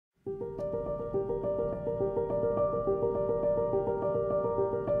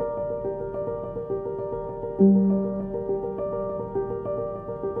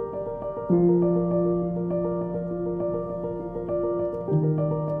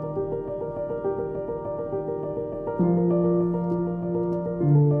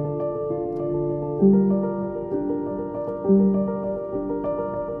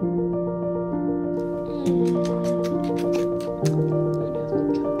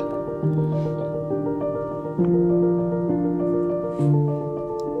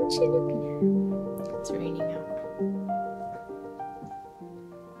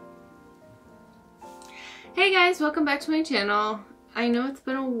welcome back to my channel. I know it's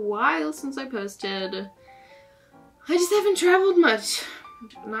been a while since I posted. I just haven't traveled much.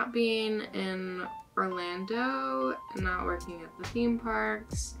 Not being in Orlando, not working at the theme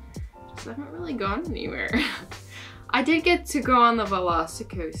parks, just haven't really gone anywhere. I did get to go on the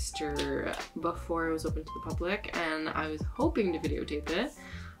Velocicoaster before it was open to the public, and I was hoping to videotape it.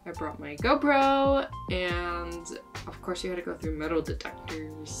 I brought my GoPro, and of course you had to go through metal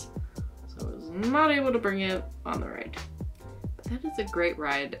detectors, so I was not able to bring it on the ride. But that is a great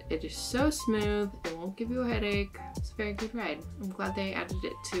ride. It is so smooth, it won't give you a headache. It's a very good ride. I'm glad they added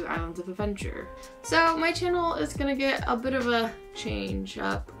it to Islands of Adventure. So my channel is gonna get a bit of a change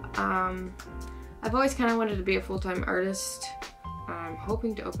up. I've always kind of wanted to be a full-time artist. I'm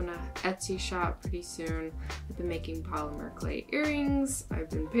hoping to open a Etsy shop pretty soon. I've been making polymer clay earrings. I've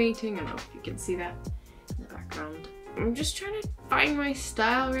been painting. I don't know if you can see that in the background. I'm just trying to find my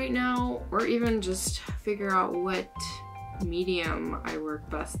style right now, or even just figure out what medium I work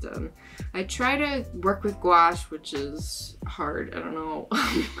best in. I try to work with gouache, which is hard. I don't know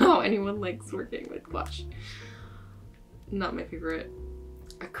how anyone likes working with gouache. Not my favorite.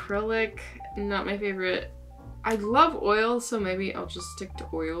 Acrylic, not my favorite. I love oils, so maybe I'll just stick to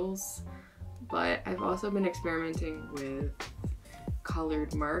oils. But I've also been experimenting with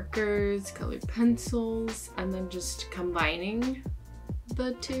colored markers, colored pencils, and then just combining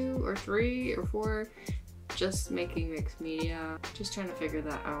the 2 or 3 or 4, just making mixed media. Just trying to figure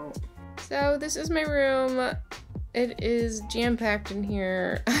that out. So this is my room. It is jam-packed in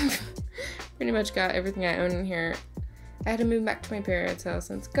here. I've pretty much got everything I own in here. I had to move back to my parents' house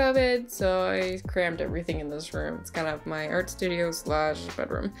since COVID, so I crammed everything in this room. It's kind of my art studio slash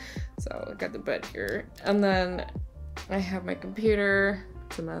bedroom. So I got the bed here. And then I have my computer.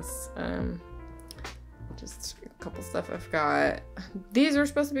 It's a mess. Just a couple stuff I've got. These are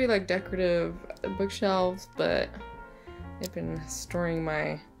supposed to be like decorative bookshelves, but I've been storing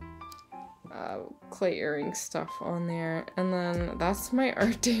my clay earring stuff on there. And then that's my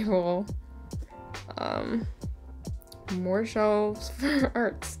art table. More shelves for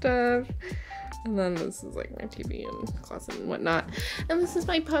art stuff, and then this is like my TV and closet and whatnot, and this is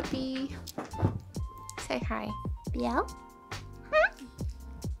my puppy. Say hi. Meow. Huh?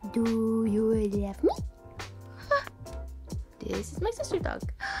 Do you love me? Huh? This is my sister dog.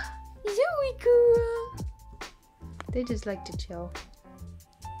 Zoe cool. They just like to chill.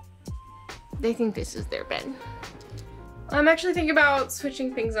 They think this is their bed. I'm actually thinking about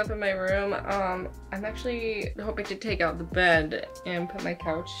switching things up in my room. I'm actually hoping to take out the bed and put my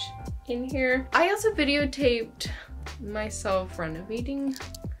couch in here. I also videotaped myself renovating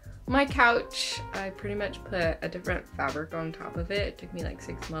my couch. I pretty much put a different fabric on top of it. It took me like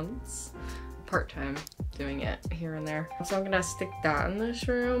 6 months, part-time, doing it here and there. So I'm gonna stick that in this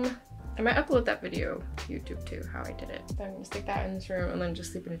room. I might upload that video to YouTube too, how I did it. But I'm gonna stick that in this room and then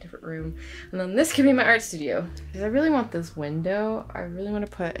just sleep in a different room. And then this could be my art studio. Because I really want this window. I really want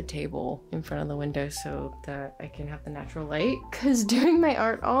to put a table in front of the window so that I can have the natural light. Because doing my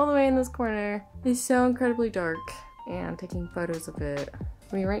art all the way in this corner is so incredibly dark. And taking photos of it.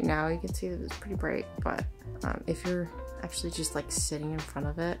 I mean, right now you can see that it's pretty bright, but if you're actually just like sitting in front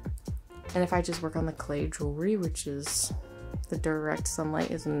of it, and if I just work on the clay jewelry, which is the direct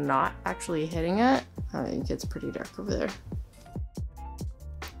sunlight is not actually hitting it, it gets pretty dark over there.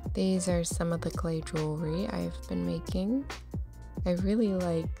 These are some of the clay jewelry I've been making. I really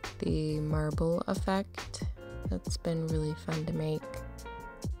like the marble effect. That's been really fun to make.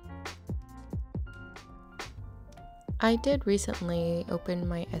 I did recently open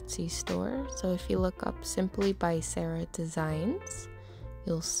my Etsy store, so if you look up Simply by Sarah Designs,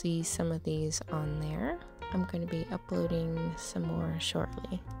 you'll see some of these on there. I'm going to be uploading some more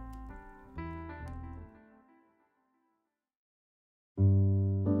shortly.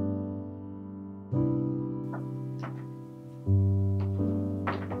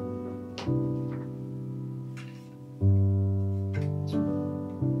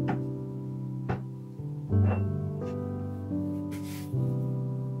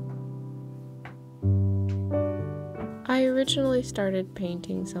 I originally started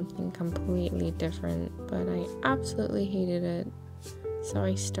painting something completely different, but I absolutely hated it, so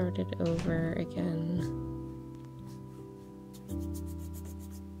I started over again.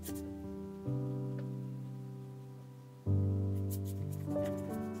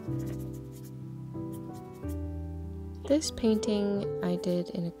 This painting I did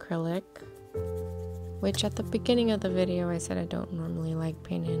in acrylic, which at the beginning of the video I said I don't normally like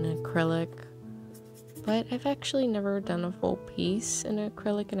painting in acrylic. but I've actually never done a full piece in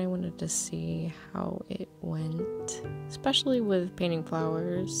acrylic, and I wanted to see how it went, especially with painting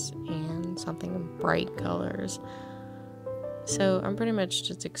flowers and something in bright colors. So I'm pretty much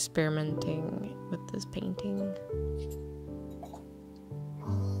just experimenting with this painting.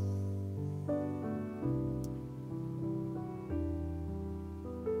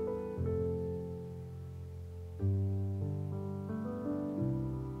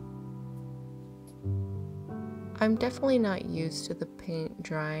 I'm definitely not used to the paint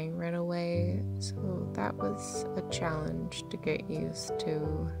drying right away, so that was a challenge to get used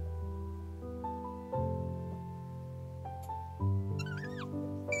to.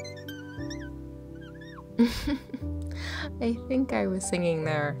 I think I was singing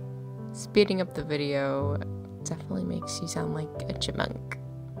there. Speeding up the video definitely makes you sound like a chipmunk.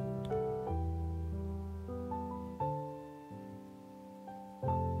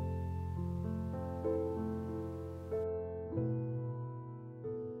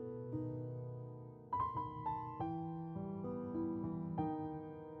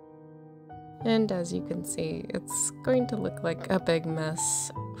 And as you can see, it's going to look like a big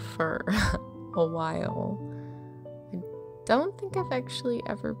mess for a while. I don't think I've actually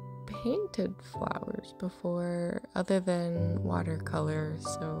ever painted flowers before other than watercolor,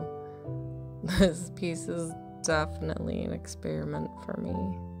 so this piece is definitely an experiment for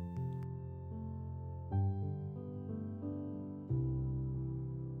me.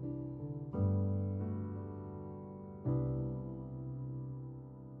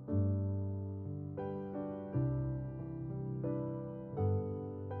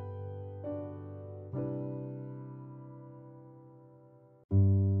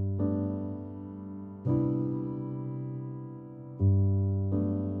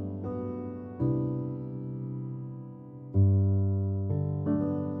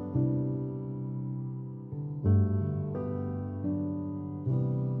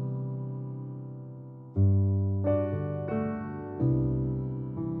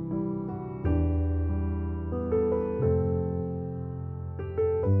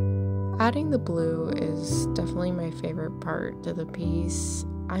 Adding the blue is definitely my favorite part to the piece.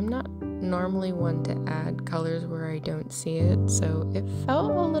 I'm not normally one to add colors where I don't see it, so it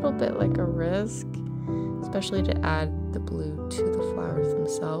felt a little bit like a risk, especially to add the blue to the flowers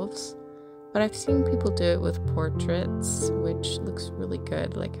themselves. But I've seen people do it with portraits, which looks really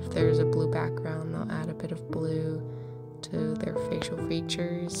good. Like if there's a blue background, they'll add a bit of blue to their facial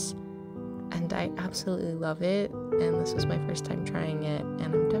features. And I absolutely love it, and this was my first time trying it, and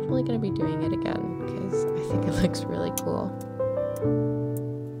I'm definitely going to be doing it again because I think it looks really cool.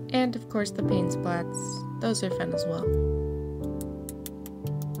 And of course the paint splats, those are fun as well.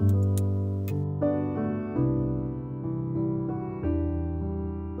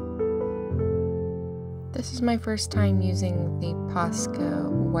 This is my first time using the Posca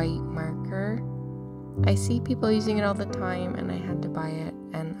white marker. I see people using it all the time and I had to buy it,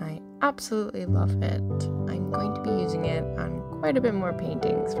 and I absolutely love it. I'm going to be using it on quite a bit more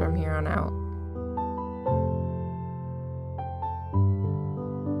paintings from here on out.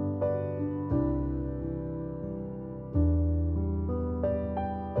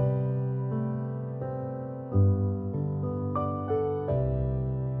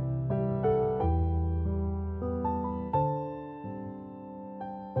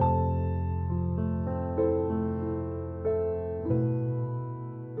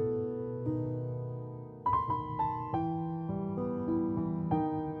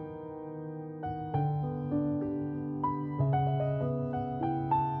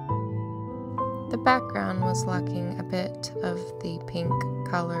 The background was lacking a bit of the pink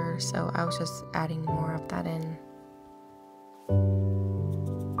color, so I was just adding more of that in.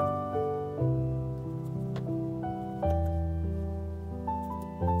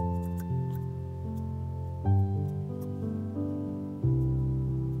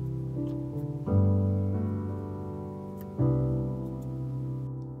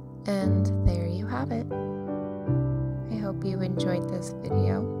 And there you have it. I hope you enjoyed this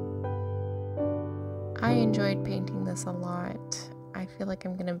video. I enjoyed painting this a lot. I feel like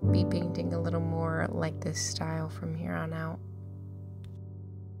I'm going to be painting a little more like this style from here on out.